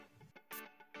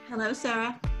Hello,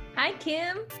 Sarah. Hi,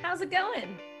 Kim. How's it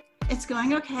going? It's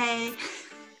going okay.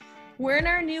 We're in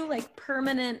our new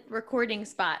permanent recording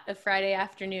spot of Friday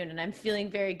afternoon, and I'm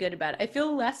feeling very good about it. I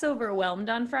feel less overwhelmed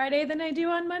on Friday than I do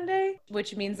on Monday,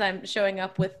 which means I'm showing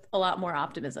up with a lot more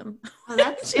optimism. Well,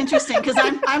 that's interesting because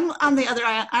I'm on the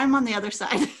other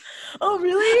side. Oh,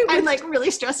 really? I'm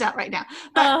really stressed out right now.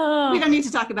 But we don't need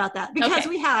to talk about that because Okay.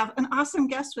 we have an awesome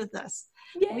guest with us.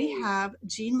 Yay. We have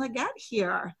Jean Leggett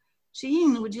here.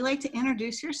 Jean, would you like to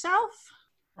introduce yourself?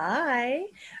 Hi.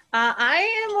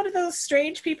 I am one of those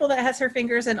strange people that has her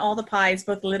fingers in all the pies,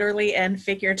 both literally and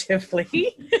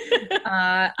figuratively.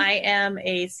 I am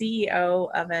a CEO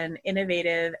of an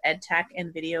innovative edtech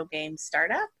and video game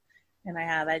startup, and I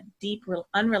have a deep,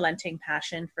 unrelenting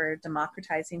passion for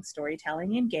democratizing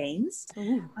storytelling in games.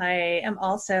 Ooh. I am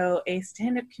also a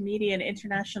stand-up comedian,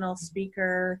 international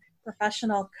speaker,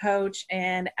 professional coach,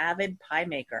 and avid pie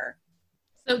maker.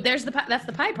 So that's the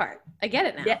pie part. I get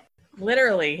it now. Yeah.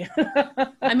 Literally.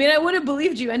 I mean, I would have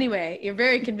believed you anyway. You're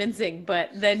very convincing, but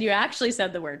then you actually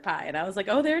said the word pie, and I was like,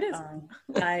 oh, there it is.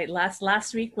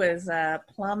 Last week was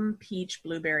plum peach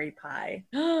blueberry pie.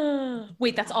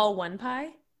 Wait, that's all one pie?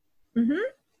 Mm-hmm.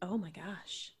 Oh my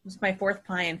gosh. It was my fourth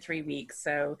pie in 3 weeks,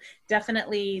 so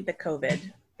definitely the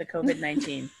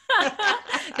COVID-19.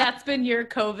 That's been your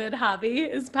COVID hobby,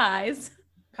 is pies.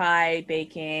 Pie,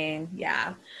 baking,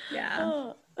 yeah.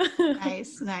 Oh.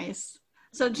 Nice.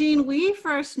 So, Jean, we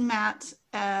first met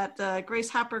at the Grace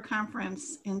Hopper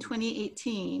Conference in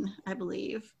 2018, I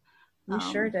believe. We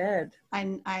sure did.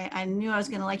 I knew I was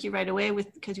going to like you right away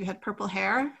because you had purple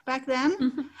hair back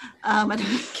then.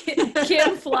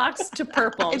 Kim flocks to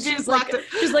purple. She's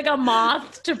like a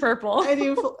moth to purple. I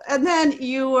do. And then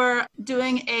you were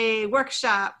doing a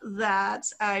workshop that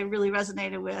I really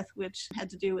resonated with, which had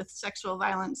to do with sexual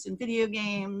violence in video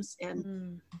games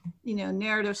and,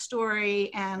 narrative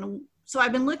story. And so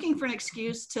I've been looking for an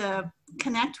excuse to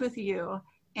connect with you.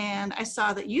 And I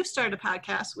saw that you've started a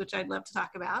podcast, which I'd love to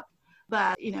talk about.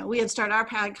 But, we had started our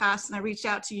podcast and I reached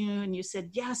out to you and you said,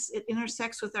 yes, it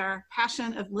intersects with our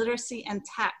passion of literacy and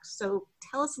tech. So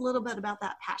tell us a little bit about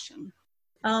that passion.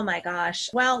 Oh my gosh.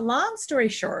 Well, long story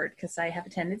short, because I have a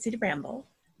tendency to ramble,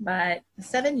 but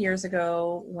 7 years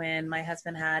ago when my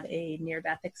husband had a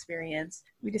near-death experience,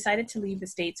 we decided to leave the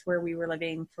States where we were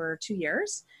living for 2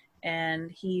 years. And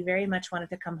he very much wanted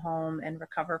to come home and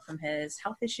recover from his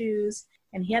health issues.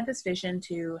 And he had this vision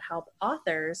to help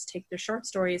authors take their short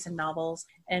stories and novels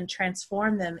and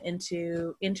transform them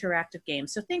into interactive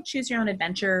games. So think Choose Your Own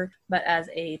Adventure, but as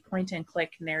a point and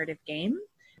click narrative game.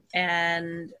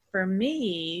 And for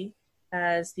me,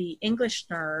 as the English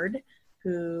nerd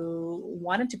who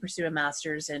wanted to pursue a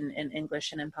master's in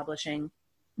English and in publishing,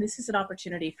 this is an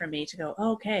opportunity for me to go,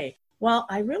 okay, well,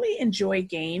 I really enjoy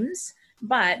games,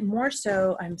 but more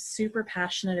so, I'm super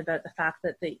passionate about the fact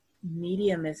that the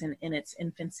medium is in its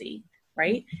infancy,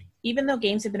 right? Even though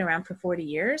games have been around for 40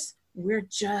 years, we're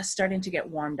just starting to get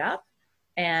warmed up.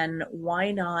 And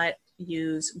why not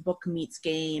use book meets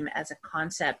game as a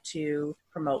concept to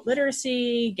promote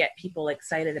literacy, get people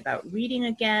excited about reading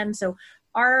again? So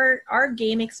our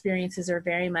game experiences are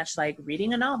very much like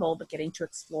reading a novel, but getting to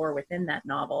explore within that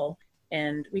novel.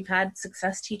 And we've had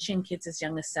success teaching kids as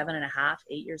young as 7.5,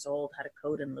 8 years old how to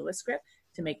code in LewisScript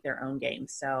to make their own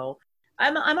games. So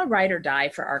I'm a ride or die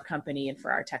for our company and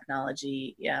for our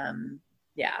technology. Yeah.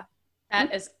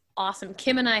 That is awesome.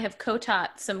 Kim and I have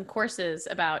co-taught some courses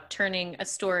about turning a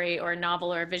story or a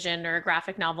novel or a vision or a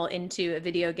graphic novel into a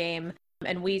video game.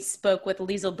 And we spoke with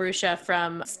Liesl Brusha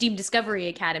from Steam Discovery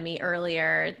Academy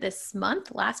last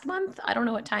month, I don't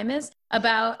know what time is,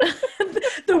 about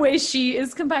the way she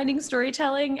is combining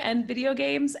storytelling and video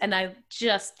games. And I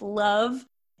just love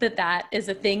that is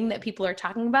a thing that people are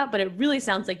talking about, but it really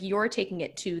sounds like you're taking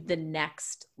it to the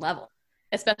next level,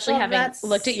 especially having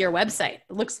looked at your website.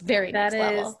 It looks very next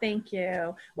level. Thank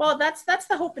you. Well, that's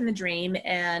the hope and the dream.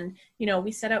 And,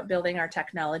 we set out building our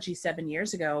technology 7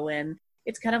 years ago, and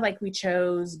it's kind of like we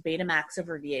chose Betamax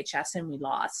over VHS and we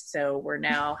lost. So we're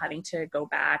now having to go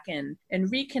back and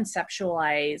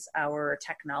reconceptualize our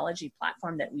technology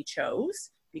platform that we chose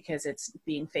because it's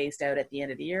being phased out at the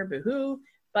end of the year. Boo-hoo.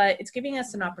 But it's giving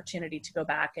us an opportunity to go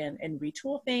back and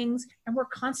retool things. And we're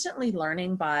constantly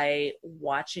learning by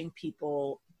watching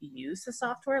people use the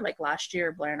software. Like last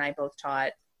year, Blair and I both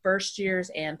taught first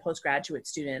years and postgraduate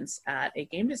students at a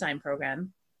game design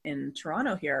program in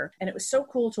Toronto here. And it was so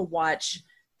cool to watch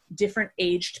different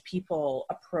aged people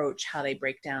approach how they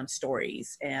break down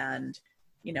stories. And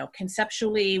you know,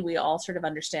 conceptually, we all sort of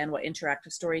understand what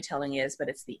interactive storytelling is, but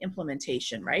it's the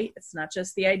implementation, right? It's not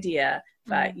just the idea,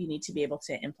 but you need to be able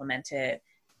to implement it.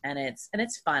 And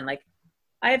it's fun. Like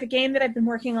I have a game that I've been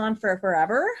working on for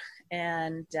forever,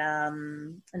 and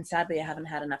sadly I haven't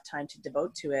had enough time to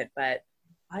devote to it, but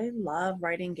I love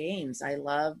writing games. I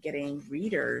love getting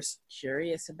readers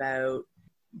curious about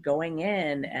going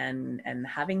in and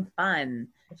having fun.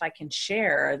 If I can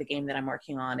share the game that I'm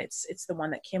working on, it's the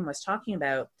one that Kim was talking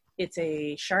about. It's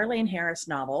a Charlaine Harris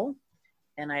novel,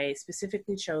 and I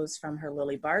specifically chose from her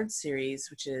Lily Bard series,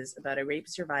 which is about a rape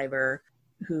survivor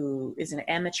who is an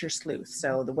amateur sleuth.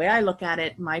 So the way I look at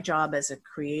it, my job as a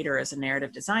creator, as a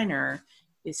narrative designer,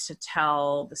 is to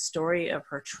tell the story of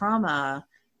her trauma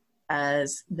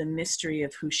as the mystery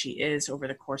of who she is over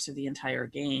the course of the entire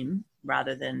game,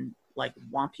 rather than like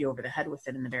whomp you over the head with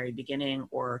it in the very beginning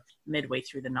or midway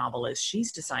through the novel as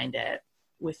she's designed it,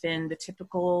 within the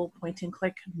typical point and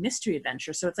click mystery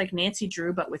adventure. So it's like Nancy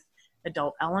Drew, but with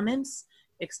adult elements,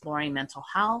 exploring mental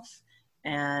health.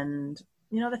 And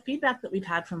you know, the feedback that we've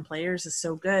had from players is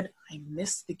so good. I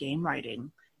miss the game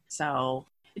writing. So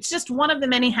it's just one of the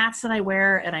many hats that I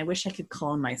wear, and I wish I could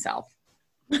clone myself.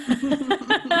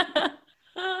 Yeah,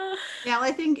 well,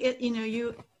 I think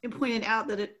you pointed out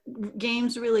that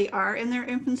games really are in their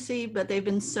infancy, but they've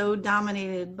been so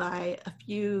dominated by a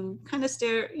few kind of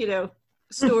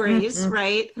stories,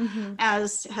 right? Mm-hmm.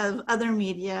 As have other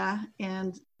media.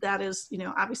 And that is,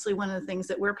 obviously one of the things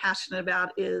that we're passionate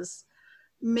about is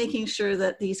making sure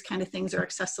that these kind of things are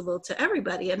accessible to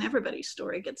everybody and everybody's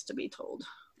story gets to be told.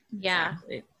 Yeah.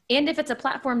 Exactly. And if it's a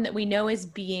platform that we know is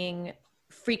being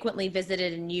frequently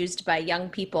visited and used by young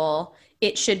people,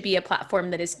 it should be a platform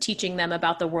that is teaching them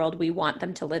about the world we want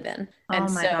them to live in. And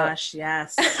oh my gosh,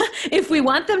 yes. If we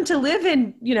want them to live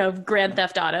in, Grand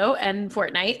Theft Auto and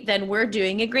Fortnite, then we're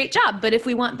doing a great job. But if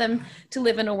we want them to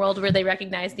live in a world where they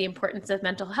recognize the importance of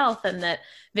mental health and that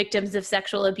victims of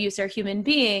sexual abuse are human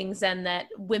beings and that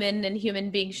women and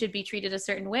human beings should be treated a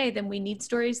certain way, then we need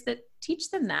stories that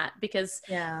teach them that, because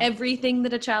everything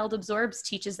that a child absorbs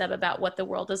teaches them about what the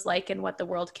world is like and what the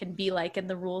world can be like and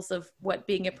the rules of what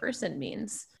being a person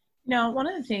means. One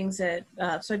of the things that,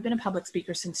 so I've been a public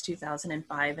speaker since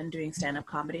 2005 and doing stand-up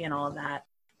comedy and all of that.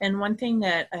 And one thing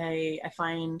that I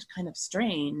find kind of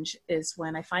strange is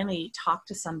when I finally talk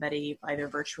to somebody, either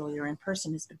virtually or in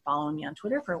person, who's been following me on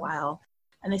Twitter for a while,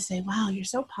 and they say, wow, you're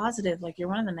so positive. Like, you're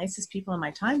one of the nicest people in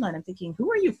my timeline. I'm thinking,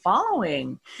 who are you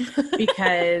following?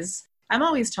 Because I'm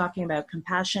always talking about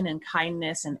compassion and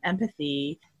kindness and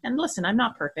empathy. And listen, I'm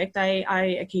not perfect.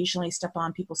 I occasionally step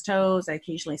on people's toes. I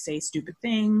occasionally say stupid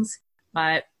things,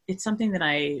 but it's something that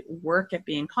I work at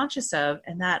being conscious of.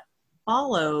 And that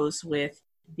follows with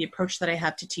the approach that I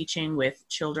have to teaching with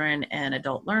children and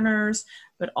adult learners,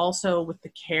 but also with the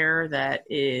care that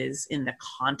is in the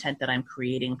content that I'm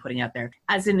creating, putting out there.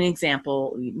 As an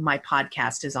example, my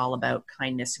podcast is all about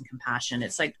kindness and compassion.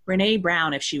 It's like Brene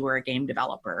Brown, if she were a game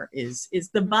developer, is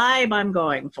the vibe I'm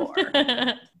going for.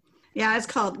 Yeah, it's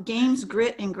called Games,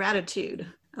 Grit, and Gratitude.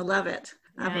 I love it.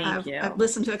 Thank you. I've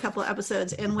listened to a couple of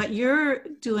episodes, and what you're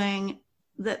doing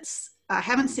that's I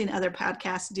haven't seen other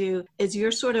podcasts do is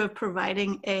you're sort of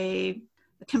providing a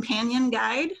companion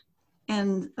guide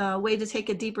and a way to take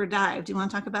a deeper dive. Do you want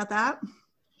to talk about that?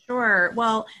 Sure.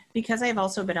 Well, because I've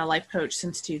also been a life coach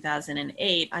since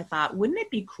 2008, I thought, wouldn't it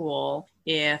be cool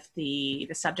if the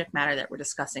subject matter that we're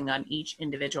discussing on each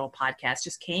individual podcast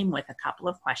just came with a couple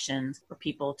of questions for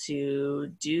people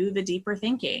to do the deeper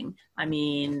thinking? I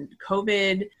mean,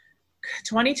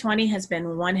 2020 has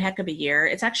been one heck of a year.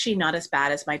 It's actually not as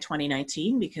bad as my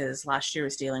 2019 because last year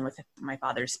was dealing with my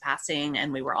father's passing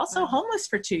and we were also homeless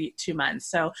for two months.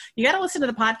 So you got to listen to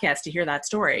the podcast to hear that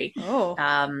story. Oh,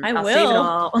 I'll save it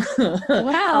all.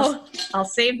 Wow. I'll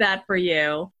save that for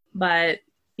you. But,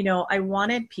 I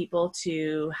wanted people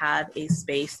to have a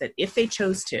space that if they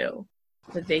chose to,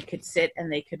 that they could sit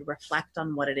and they could reflect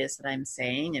on what it is that I'm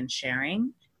saying and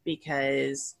sharing,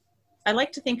 because I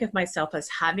like to think of myself as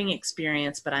having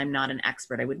experience, but I'm not an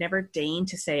expert. I would never deign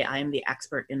to say I'm the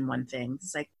expert in one thing.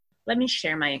 It's like, let me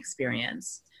share my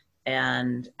experience.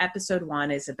 And episode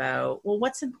 1 is about, well,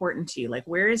 what's important to you? Like,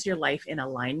 where is your life in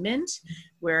alignment?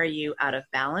 Where are you out of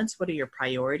balance? What are your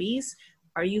priorities?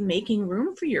 Are you making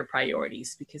room for your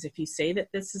priorities? Because if you say that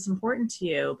this is important to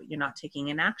you, but you're not taking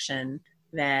an action,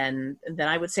 then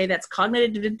I would say that's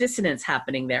cognitive dissonance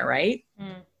happening there, right?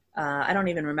 Mm. I don't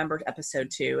even remember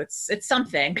episode 2. It's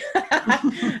something.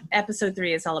 Episode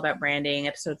 3 is all about branding.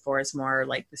 Episode 4 is more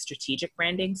like the strategic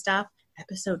branding stuff.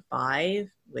 Episode 5,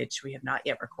 which we have not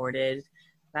yet recorded,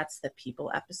 that's the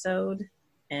people episode.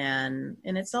 And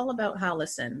it's all about how,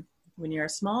 listen, when you're a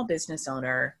small business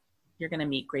owner, you're going to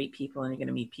meet great people and you're going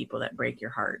to meet people that break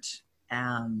your heart.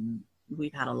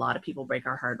 We've had a lot of people break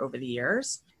our heart over the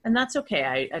years, and that's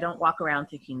okay. I don't walk around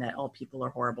thinking that all people are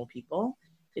horrible people.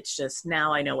 It's just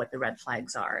now I know what the red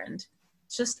flags are, and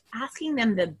just asking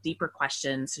them the deeper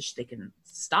questions so they can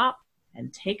stop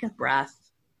and take a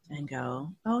breath and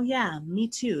go, oh yeah, me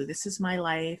too. This is my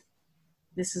life.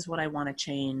 This is what I want to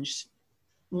change.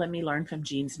 Let me learn from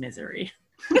Jean's misery.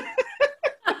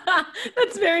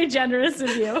 That's very generous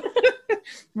of you.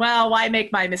 Well, why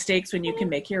make my mistakes when you can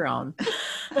make your own?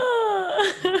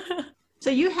 So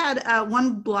you had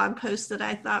one blog post that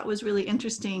I thought was really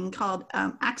interesting called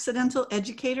Accidental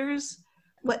Educators,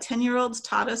 What 10-Year-Olds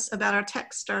Taught Us About Our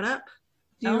Tech Startup.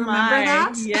 Do you remember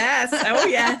that? Yes. Oh,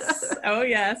 yes. Oh,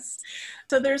 yes.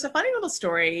 So there's a funny little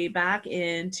story back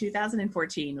in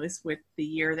 2014. It was with the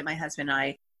year that my husband and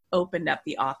I opened up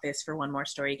the office for One More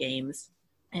Story Games.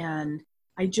 And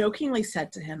I jokingly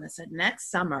said to him, I said, next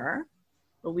summer,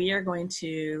 we are going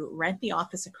to rent the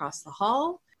office across the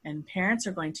hall, and parents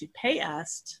are going to pay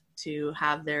us to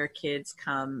have their kids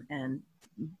come and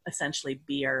essentially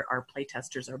be our play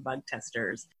testers or bug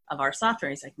testers of our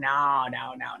software. He's like, no.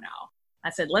 I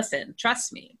said, listen,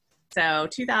 trust me. So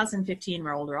 2015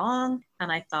 rolled along,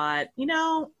 and I thought,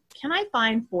 can I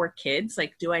find 4 kids?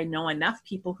 Like, do I know enough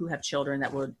people who have children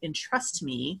that would entrust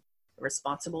me, a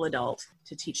responsible adult,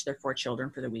 to teach their 4 children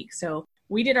for the week? So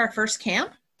we did our first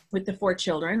camp with the 4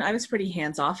 children. I was pretty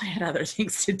hands-off. I had other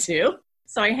things to do.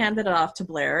 So I handed it off to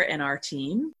Blair and our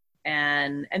team.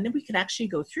 And then we could actually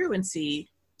go through and see,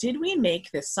 did we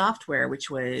make this software, which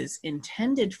was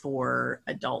intended for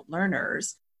adult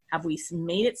learners, have we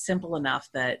made it simple enough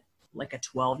that like a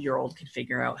 12-year-old could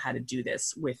figure out how to do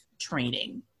this with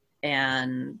training?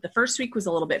 And the first week was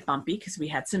a little bit bumpy because we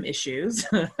had some issues.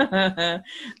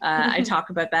 I talk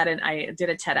about that, and I did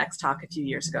a TEDx talk a few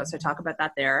years ago. So I talk about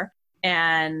that there.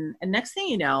 And next thing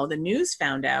you know, the news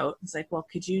found out. It's like, well,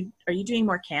 are you doing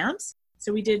more camps?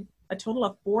 So we did a total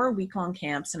of 4 week-long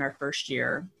camps in our first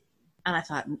year. And I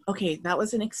thought, okay, that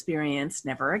was an experience,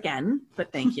 never again,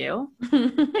 but thank you.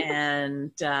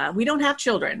 And we don't have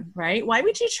children, right? Why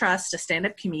would you trust a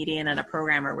stand-up comedian and a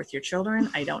programmer with your children?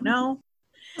 I don't know.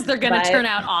 They're going to turn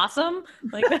out awesome.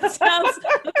 Like that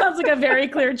sounds like a very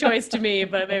clear choice to me,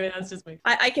 but maybe that's just me.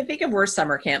 I can think of worse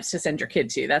summer camps to send your kid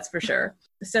to, that's for sure.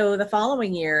 So the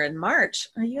following year in March,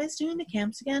 are you guys doing the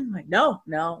camps again? I'm like, no.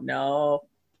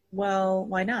 Well,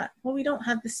 why not? Well, we don't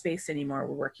have the space anymore.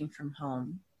 We're working from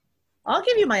home. I'll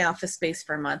give you my office space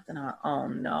for a month. And oh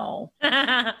no.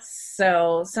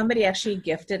 So somebody actually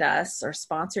gifted us or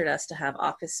sponsored us to have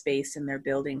office space in their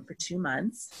building for 2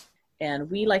 months.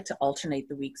 And we like to alternate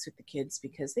the weeks with the kids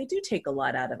because they do take a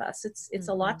lot out of us. It's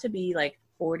a lot to be like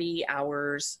 40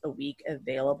 hours a week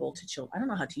available to children. I don't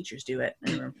know how teachers do it.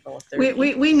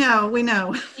 We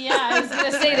know. Yeah, I was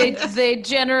going to say they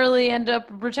generally end up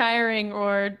retiring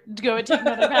or go take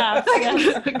another path.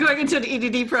 Yeah. Going into an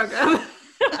EDD program.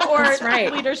 Or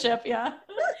leadership, yeah.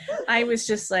 I was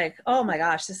just like, oh my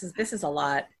gosh, this is a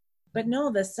lot. But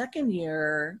no, the second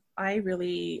year, I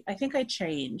think I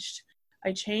changed.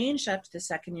 I changed after the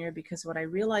second year because what I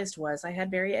realized was I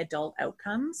had very adult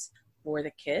outcomes for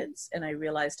the kids, and I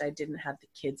realized I didn't have the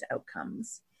kids'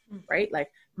 outcomes, right?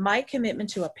 Like my commitment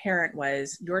to a parent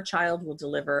was your child will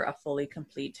deliver a fully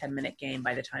complete 10-minute game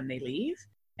by the time they leave.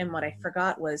 And what I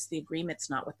forgot was the agreement's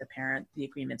not with the parent, the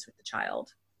agreement's with the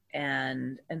child.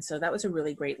 And so that was a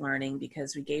really great learning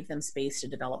because we gave them space to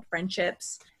develop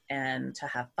friendships and to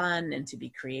have fun and to be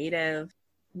creative.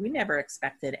 We never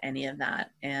expected any of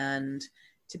that. And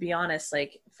to be honest,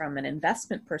 like from an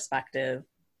investment perspective,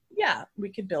 yeah, we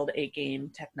could build a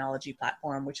game technology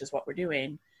platform, which is what we're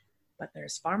doing, but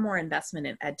there's far more investment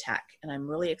in ed tech. And I'm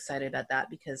really excited about that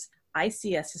because I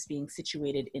see us as being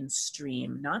situated in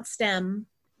STREAM, not STEM,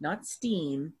 not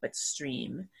STEAM, but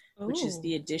STREAM, which is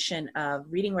the addition of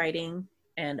reading, writing,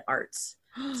 and arts.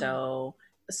 So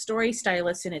a story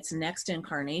stylus in its next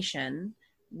incarnation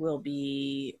will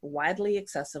be widely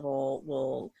accessible,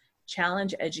 will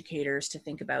challenge educators to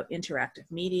think about interactive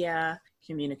media,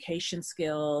 communication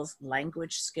skills,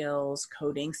 language skills,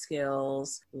 coding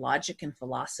skills, logic and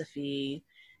philosophy.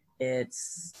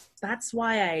 That's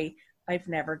why I've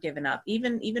never given up.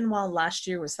 Even while last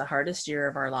year was the hardest year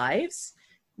of our lives,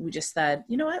 we just said,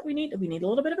 you know what, we need a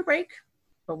little bit of a break,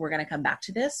 but we're going to come back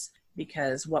to this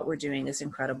because what we're doing is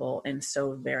incredible and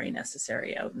so very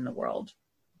necessary out in the world.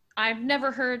 I've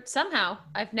never heard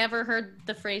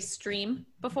the phrase STREAM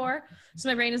before. So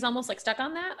my brain is almost like stuck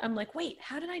on that. I'm like, wait,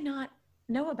 how did I not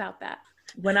know about that?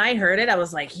 When I heard it, I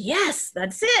was like, yes,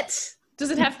 that's it.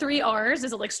 Does it have 3 R's?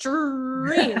 Is it like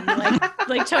STREAM,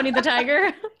 like Tony the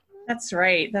Tiger? That's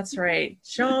right.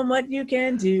 Show them what you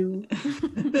can do.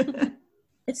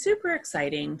 It's super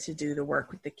exciting to do the work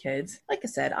with the kids. Like I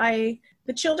said,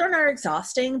 the children are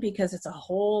exhausting because it's a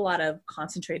whole lot of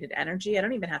concentrated energy. I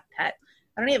don't even have pets.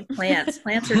 I don't even have plants.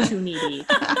 Plants are too needy.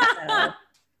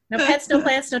 No pets, no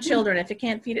plants, no children. If it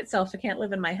can't feed itself, it can't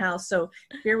live in my house. So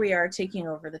here we are taking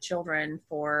over the children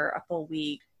for a full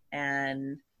week.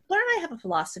 And Blair and I have a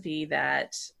philosophy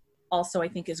that also I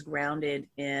think is grounded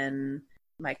in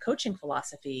my coaching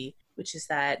philosophy, which is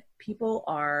that people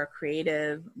are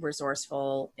creative,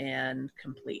 resourceful, and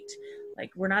complete. Like,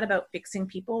 we're not about fixing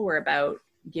people. We're about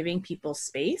giving people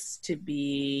space to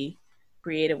be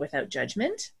creative without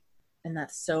judgment. And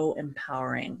that's so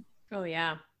empowering. Oh,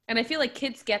 yeah. And I feel like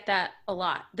kids get that a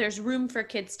lot. There's room for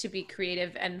kids to be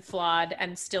creative and flawed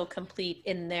and still complete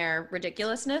in their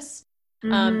ridiculousness.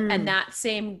 And that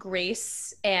same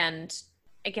grace and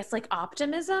I guess like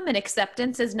optimism and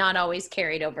acceptance is not always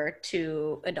carried over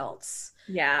to adults.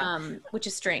 Yeah. Which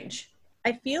is strange.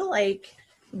 I feel like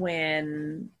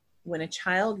when a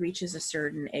child reaches a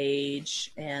certain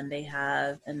age and they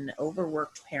have an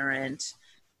overworked parent,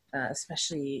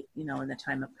 especially, in the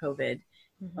time of COVID,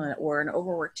 or an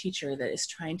overworked teacher that is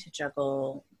trying to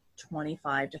juggle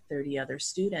 25 to 30 other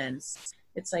students,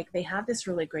 it's like they have this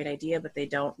really great idea, but they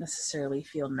don't necessarily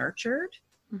feel nurtured.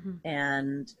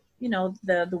 And,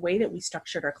 the way that we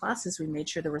structured our classes, we made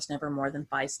sure there was never more than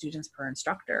 5 students per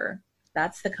instructor.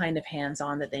 That's the kind of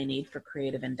hands-on that they need for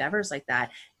creative endeavors like that.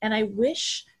 And I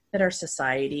wish that our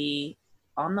society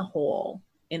on the whole,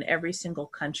 in every single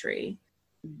country,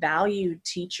 valued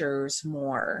teachers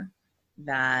more,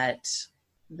 that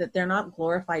they're not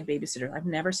glorified babysitters. I've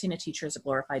never seen a teacher as a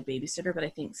glorified babysitter, but I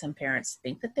think some parents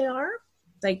think that they are.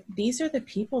 Like, these are the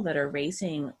people that are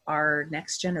raising our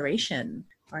next generation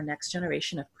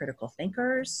of critical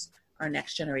thinkers, our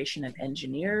next generation of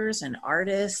engineers and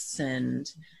artists and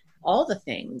all the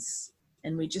things.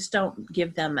 And we just don't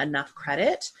give them enough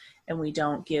credit, and we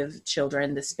don't give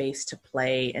children the space to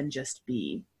play and just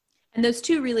be. And those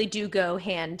two really do go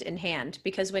hand in hand,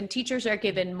 because when teachers are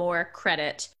given more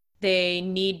credit, they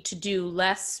need to do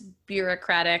less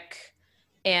bureaucratic.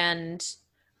 And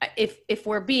if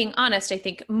we're being honest, I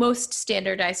think most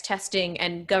standardized testing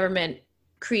and government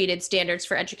created standards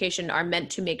for education are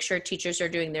meant to make sure teachers are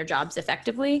doing their jobs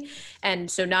effectively. And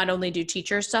so not only do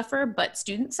teachers suffer, but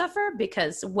students suffer,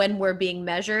 because when we're being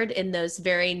measured in those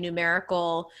very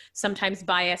numerical, sometimes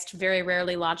biased, very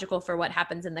rarely logical for what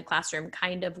happens in the classroom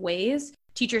kind of ways,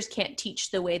 teachers can't teach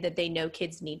the way that they know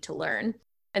kids need to learn.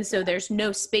 And so there's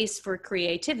no space for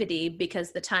creativity,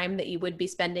 because the time that you would be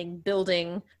spending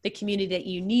building the community that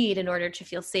you need in order to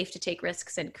feel safe to take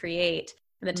risks and create,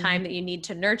 and the time that you need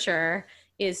to nurture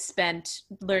is spent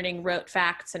learning rote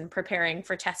facts and preparing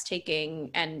for test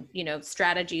taking and,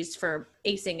 strategies for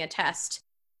acing a test.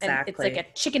 And Exactly. It's like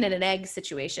a chicken and an egg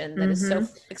situation that is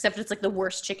except it's like the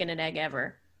worst chicken and egg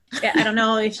ever. Yeah, I don't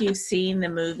know if you've seen the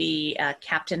movie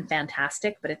Captain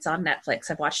Fantastic, but it's on Netflix.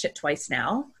 I've watched it twice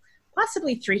now,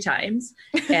 possibly 3 times.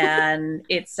 And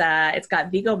it's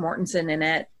got Viggo Mortensen in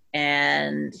it,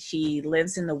 and he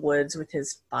lives in the woods with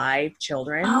his 5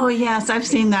 children. Oh, yes, I've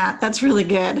seen that. That's really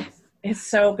good. It's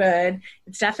so good.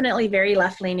 It's definitely very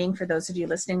left-leaning for those of you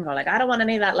listening who are like, I don't want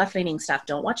any of that left-leaning stuff.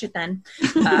 Don't watch it then.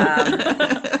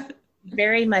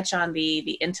 Very much on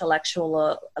the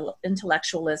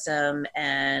intellectualism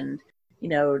and,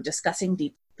 discussing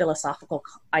deep philosophical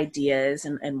ideas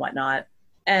and whatnot.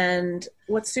 And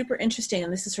what's super interesting,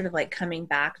 and this is sort of like coming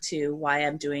back to why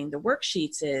I'm doing the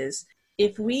worksheets, is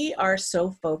if we are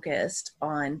so focused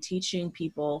on teaching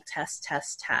people tests,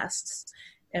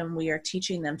 and we are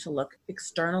teaching them to look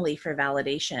externally for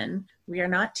validation, we are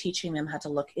not teaching them how to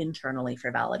look internally for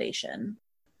validation.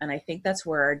 And I think that's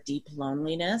where our deep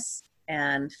loneliness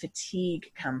and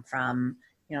fatigue come from.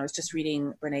 I was just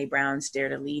reading Brene Brown's Dare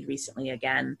to Lead recently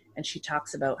again, and she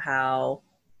talks about how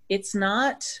it's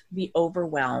not the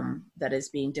overwhelm that is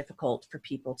being difficult for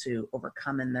people to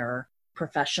overcome in their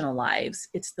professional lives.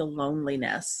 It's the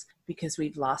loneliness, because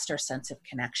we've lost our sense of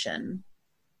connection.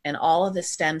 And all of this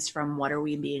stems from what are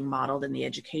we being modeled in the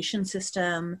education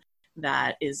system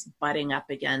that is butting up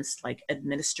against like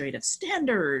administrative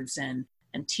standards and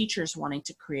teachers wanting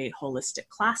to create holistic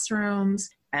classrooms.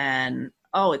 And,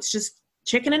 it's just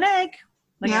chicken and egg,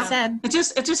 like I said. It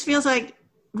just feels like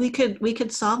we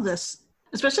could solve this,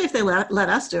 especially if they let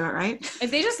us do it, right?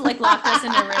 If they just locked us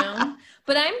in a room.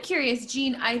 But I'm curious,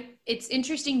 Jean, it's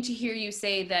interesting to hear you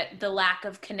say that the lack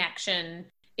of connection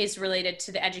is related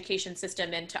to the education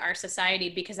system and to our society,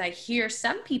 because I hear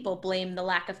some people blame the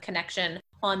lack of connection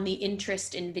on the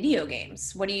interest in video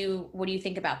games. What do you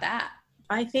think about that?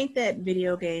 I think that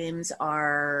video games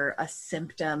are a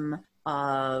symptom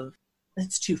of,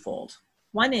 it's twofold.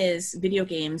 One is video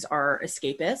games are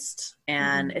escapist,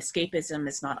 and escapism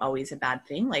is not always a bad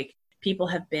thing. Like, people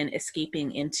have been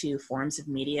escaping into forms of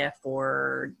media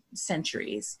for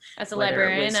centuries. As a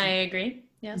librarian, I agree.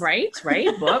 Yes. Right.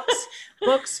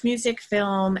 Books, music,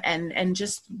 film, and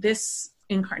just this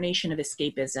incarnation of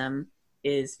escapism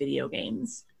is video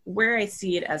games. Where I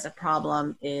see it as a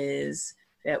problem is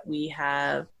that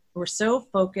we're so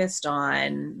focused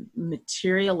on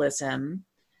materialism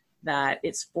that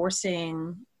it's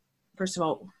forcing, first of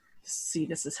all, see,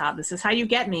 this is how you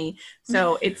get me.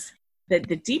 So it's the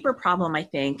deeper problem, I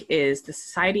think, is the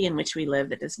society in which we live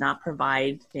that does not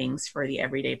provide things for the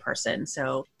everyday person.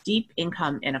 So deep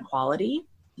income inequality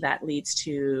that leads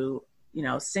to,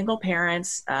 single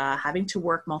parents having to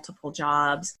work multiple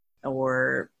jobs,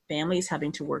 or families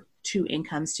having to work 2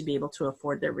 incomes to be able to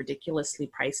afford their ridiculously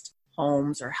priced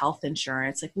homes or health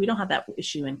insurance. Like, we don't have that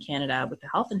issue in Canada with the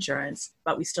health insurance,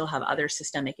 but we still have other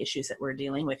systemic issues that we're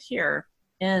dealing with here.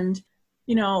 And,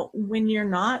 when you're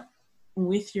not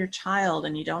with your child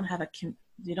and you don't have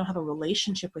a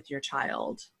relationship with your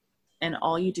child, and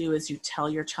all you do is you tell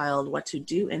your child what to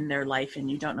do in their life,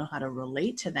 and you don't know how to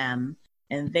relate to them,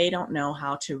 and they don't know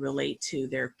how to relate to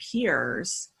their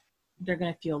peers, they're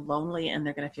going to feel lonely and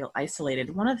they're going to feel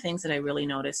isolated. One of the things that I really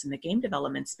notice in the game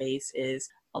development space is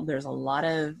there's a lot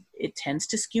of, it tends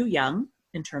to skew young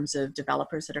in terms of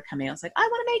developers that are coming out. It's like, I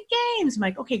want to make games. I'm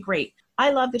like, okay, great.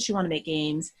 I love that you want to make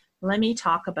games. Let me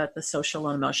talk about the social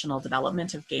and emotional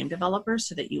development of game developers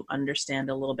so that you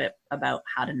understand a little bit about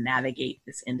how to navigate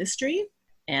this industry.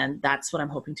 And that's what I'm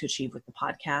hoping to achieve with the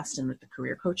podcast and with the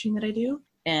career coaching that I do.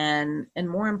 And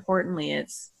more importantly,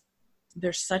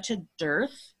 there's such a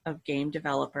dearth of game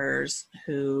developers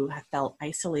who have felt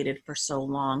isolated for so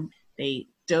long. They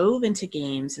dove into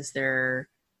games as their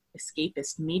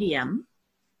escapist medium.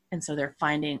 And so they're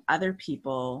finding other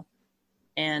people,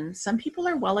 and some people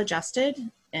are well adjusted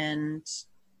and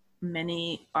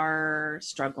many are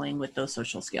struggling with those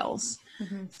social skills.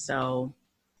 So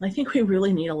I think we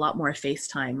really need a lot more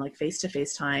FaceTime, like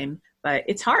face-to-face time. But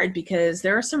it's hard because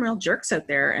there are some real jerks out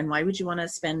there, and why would you want to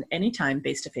spend any time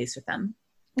face-to-face with them?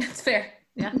 That's fair.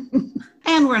 Yeah.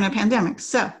 And we're in a pandemic,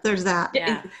 so there's that.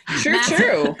 Yeah.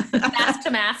 True. Mask to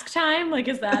mask time. Like,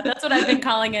 that's what I've been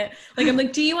calling it. Like, I'm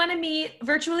like, do you want to meet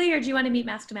virtually or do you want to meet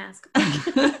mask to mask?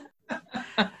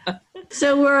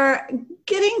 So we're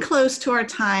getting close to our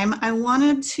time. I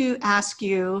wanted to ask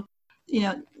you,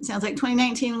 it sounds like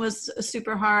 2019 was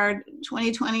super hard.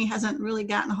 2020 hasn't really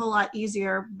gotten a whole lot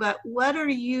easier, but what are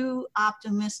you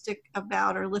optimistic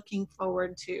about or looking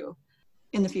forward to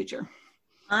in the future?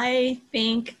 I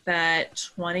think that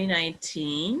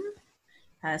 2019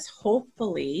 has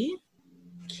hopefully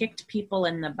kicked people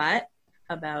in the butt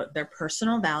about their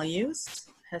personal values,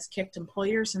 has kicked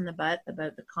employers in the butt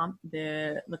about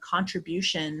the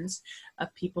contributions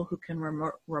of people who can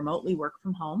remotely work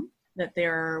from home, that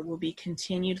there will be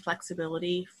continued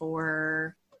flexibility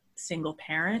for single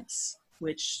parents,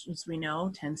 which, as we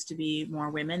know, tends to be more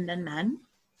women than men.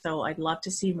 So I'd love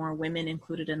to see more women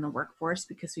included in the workforce,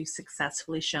 because we've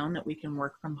successfully shown that we can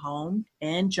work from home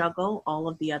and juggle all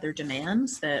of the other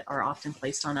demands that are often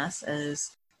placed on us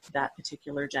as that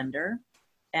particular gender.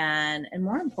 And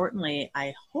more importantly,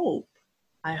 I hope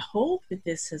that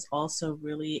this has also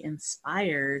really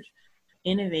inspired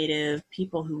innovative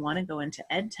people who want to go into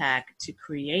ed tech to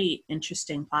create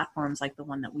interesting platforms like the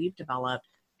one that we've developed,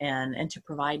 and to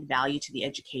provide value to the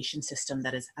education system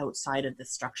that is outside of the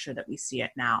structure that we see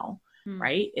it now,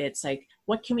 right? It's like,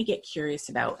 what can we get curious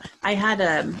about? I had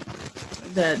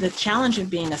the challenge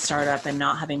of being a startup and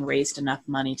not having raised enough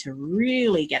money to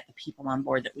really get the people on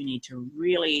board that we need to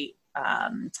really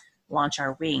launch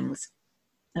our wings.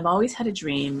 I've always had a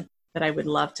dream that I would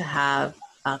love to have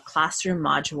a classroom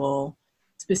module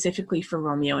specifically for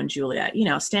Romeo and Juliet,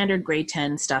 standard grade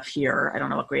 10 stuff here. I don't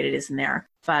know what grade it is in there,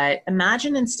 but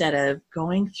imagine instead of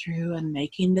going through and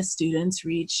making the students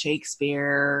read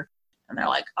Shakespeare and they're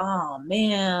like, oh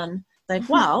man, like,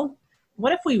 well,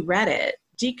 what if we read it,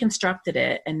 deconstructed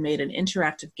it, and made an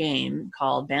interactive game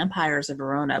called Vampires of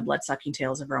Verona, Bloodsucking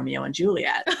Tales of Romeo and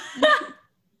Juliet?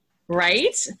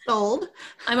 Right? Sold.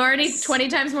 I'm already 20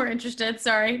 times more interested.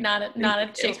 Sorry, not a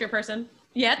Shakespeare person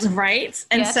yet. Right?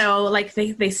 And so like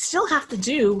they still have to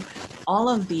do all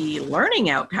of the learning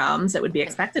outcomes that would be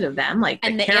expected of them, like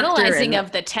and the analyzing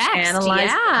of the text.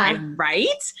 Right?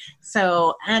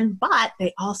 So, but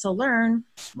they also learn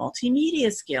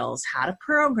multimedia skills, how to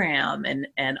program,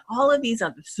 and all of these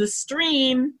other,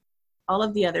 all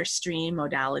of the other stream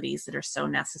modalities that are so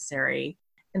necessary.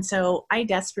 And so I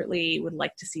desperately would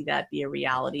like to see that be a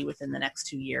reality within the next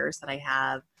 2 years, that I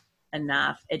have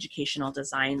enough educational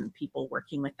design people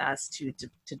working with us to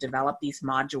develop these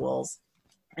modules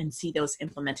and see those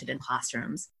implemented in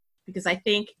classrooms. Because I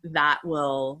think that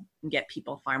will get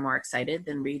people far more excited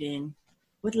than reading,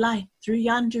 "With light through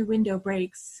yonder window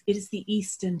breaks, it is the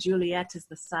east and Juliet is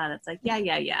the sun." It's like,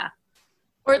 yeah.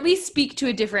 Or at least speak to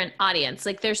a different audience.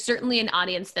 Like there's certainly an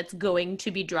audience that's going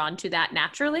to be drawn to that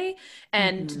naturally,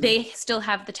 and they still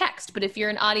have the text. But if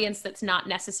you're an audience that's not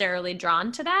necessarily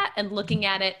drawn to that, and looking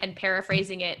at it and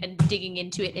paraphrasing it and digging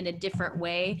into it in a different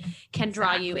way can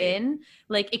draw you in.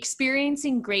 Like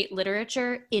experiencing great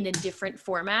literature in a different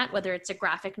format, whether it's a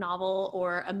graphic novel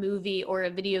or a movie or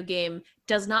a video game,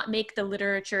 does not make the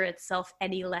literature itself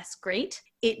any less great.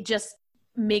 It just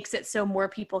makes it so more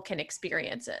people can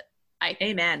experience it.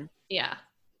 Amen. Yeah.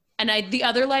 And the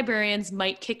other librarians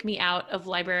might kick me out of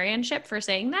librarianship for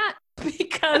saying that,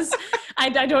 because I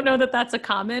don't know that that's a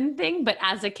common thing, but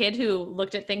as a kid who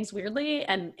looked at things weirdly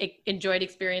and enjoyed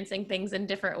experiencing things in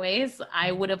different ways,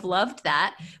 I would have loved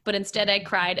that. But instead I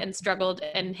cried and struggled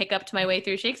and hiccuped my way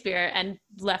through Shakespeare and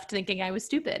left thinking I was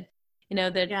stupid. You know,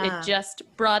 that it just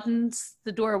broadens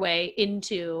the doorway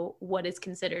into what is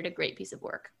considered a great piece of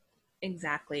work.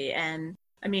 Exactly. And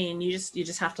I mean, you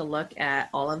just have to look at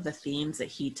all of the themes that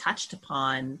he touched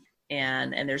upon,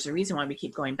 and there's a reason why we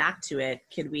keep going back to it.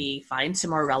 Could we find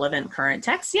some more relevant current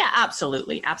texts? Yeah,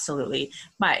 absolutely.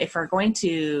 But if we're going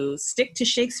to stick to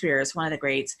Shakespeare as one of the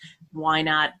greats, why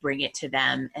not bring it to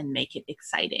them and make it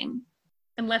exciting?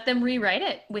 And let them rewrite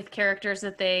it with characters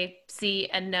that they see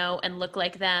and know and look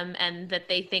like them and that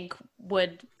they think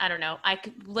would, I don't know,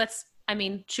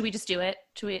 should we just do it?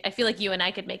 I feel like you and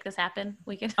I could make this happen.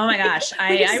 We could. Oh my gosh.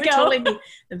 I would totally be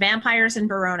the vampires in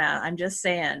Verona. I'm just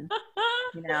saying,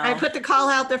 you know. I put the call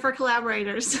out there for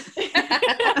collaborators.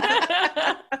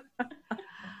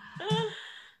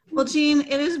 Well, Jean,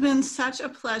 it has been such a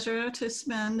pleasure to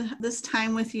spend this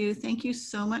time with you. Thank you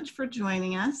so much for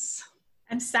joining us.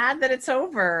 I'm sad that it's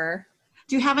over.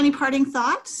 Do you have any parting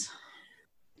thoughts?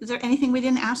 Is there anything we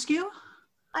didn't ask you?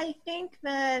 I think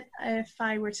that if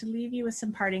I were to leave you with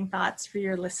some parting thoughts for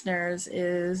your listeners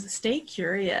is stay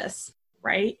curious,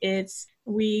 right?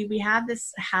 We have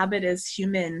this habit as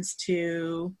humans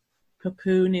to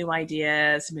poo-poo new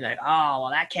ideas and be like, oh, well,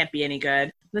 that can't be any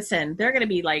good. Listen, there are going to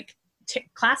be like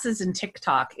classes in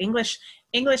TikTok, English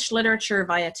literature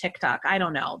via TikTok. I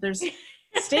don't know.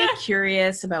 Stay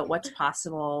curious about what's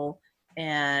possible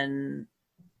and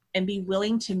be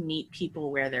willing to meet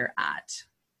people where they're at.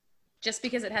 Just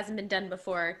because it hasn't been done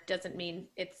before doesn't mean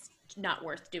it's not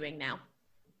worth doing now.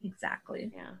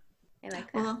 Exactly. Yeah. I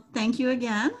like that. Well, thank you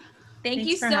again. Thanks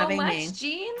you so much,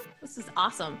 Jean. This is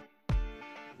awesome.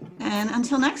 And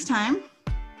until next time.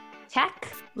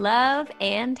 Tech, love,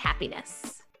 and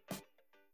happiness.